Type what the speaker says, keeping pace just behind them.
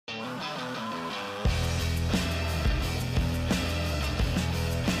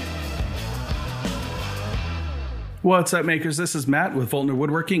What's up, makers? This is Matt with Voltner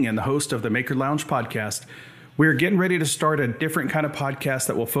Woodworking and the host of the Maker Lounge podcast. We're getting ready to start a different kind of podcast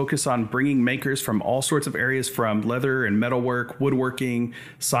that will focus on bringing makers from all sorts of areas, from leather and metalwork, woodworking,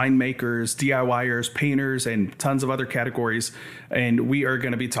 sign makers, DIYers, painters, and tons of other categories. And we are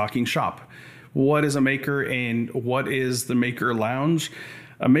going to be talking shop. What is a maker and what is the Maker Lounge?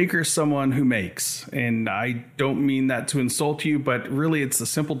 A maker is someone who makes, and I don't mean that to insult you, but really it's a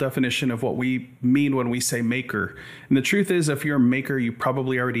simple definition of what we mean when we say maker. And the truth is, if you're a maker, you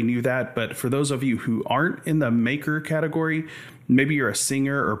probably already knew that, but for those of you who aren't in the maker category, maybe you're a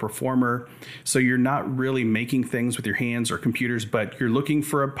singer or a performer, so you're not really making things with your hands or computers, but you're looking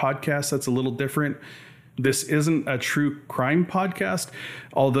for a podcast that's a little different. This isn't a true crime podcast,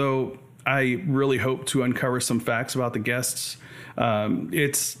 although I really hope to uncover some facts about the guests.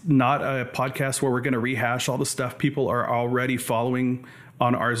 It's not a podcast where we're going to rehash all the stuff people are already following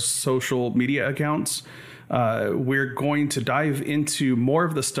on our social media accounts. We're going to dive into more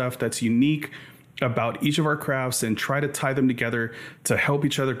of the stuff that's unique about each of our crafts and try to tie them together to help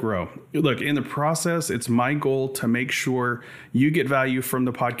each other grow. Look, in the process, it's my goal to make sure you get value from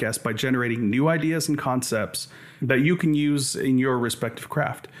the podcast by generating new ideas and concepts that you can use in your respective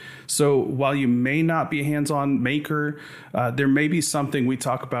craft. So while you may not be a hands-on maker, there may be something we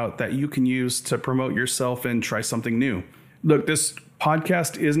talk about that you can use to promote yourself and try something new. Look, this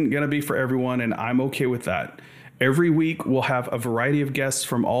podcast isn't going to be for everyone, and I'm okay with that. Every week, we'll have a variety of guests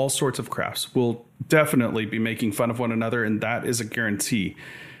from all sorts of crafts. We'll definitely be making fun of one another, and that is a guarantee.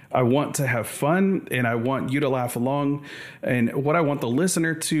 I want to have fun, and I want you to laugh along. And what I want the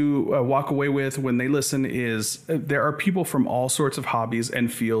listener to walk away with when they listen is there are people from all sorts of hobbies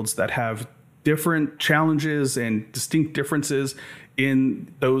and fields that have different challenges and distinct differences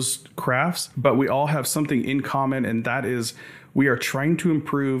in those crafts, but we all have something in common, and that is we are trying to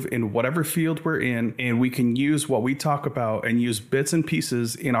improve in whatever field we're in, and we can use what we talk about and use bits and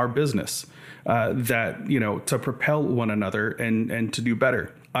pieces in our business to propel one another and to do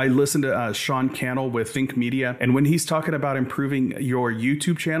better. I listened to Sean Cannell with Think Media, and when he's talking about improving your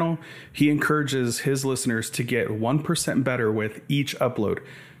YouTube channel, he encourages his listeners to get 1% better with each upload.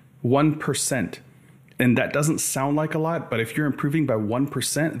 1%. And that doesn't sound like a lot, but if you're improving by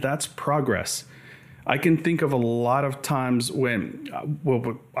 1%, that's progress. I can think of a lot of times when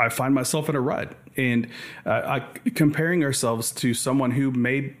I find myself in a rut and comparing ourselves to someone who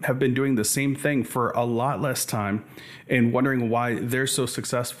may have been doing the same thing for a lot less time and wondering why they're so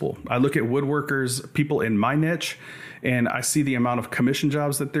successful. I look at woodworkers, people in my niche, and I see the amount of commission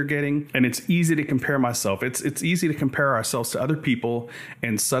jobs that they're getting, and it's easy to compare myself. It's easy to compare ourselves to other people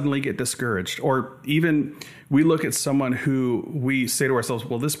and suddenly get discouraged. Or even we look at someone who we say to ourselves,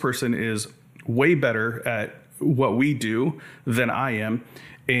 well, this person is way better at what we do than I am.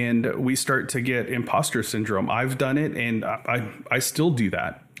 And we start to get imposter syndrome. I've done it, and I still do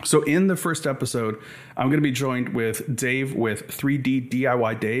that. So in the first episode, I'm going to be joined with Dave with 3D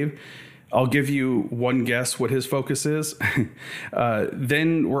DIY Dave. I'll give you one guess what his focus is.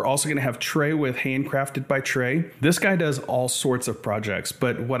 Then we're also going to have Trey with Handcrafted by Trey. This guy does all sorts of projects,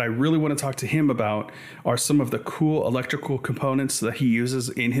 but what I really want to talk to him about are some of the cool electrical components that he uses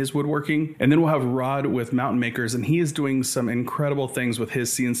in his woodworking. And then we'll have Rod with Mountain Makers, and he is doing some incredible things with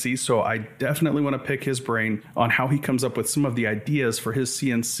his CNC. So I definitely want to pick his brain on how he comes up with some of the ideas for his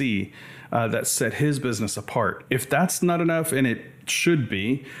CNC that set his business apart. If that's not enough, and it should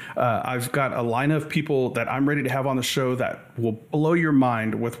be, I've got a line of people that I'm ready to have on the show that will blow your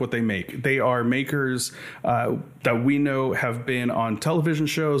mind with what they make. They are makers that we know have been on television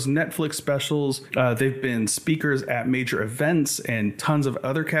shows, Netflix specials. They've been speakers at major events and tons of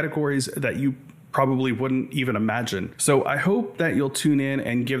other categories that you probably wouldn't even imagine. So I hope that you'll tune in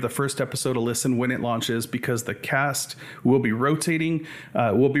and give the first episode a listen when it launches, because the cast will be rotating.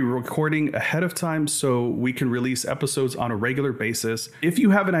 We'll be recording ahead of time so we can release episodes on a regular basis. If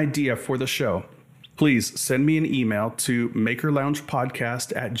you have an idea for the show, please send me an email to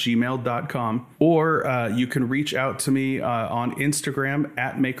makerloungepodcast@gmail.com, or you can reach out to me on Instagram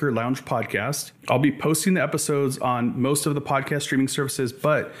 @makerloungepodcast. I'll be posting the episodes on most of the podcast streaming services,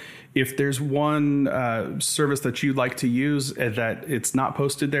 but if there's one service that you'd like to use that it's not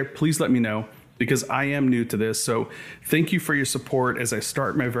posted there, please let me know, because I am new to this. So thank you for your support as I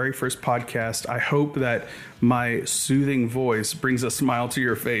start my very first podcast. I hope that my soothing voice brings a smile to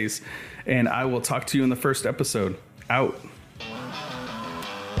your face, and I will talk to you in the first episode. Out.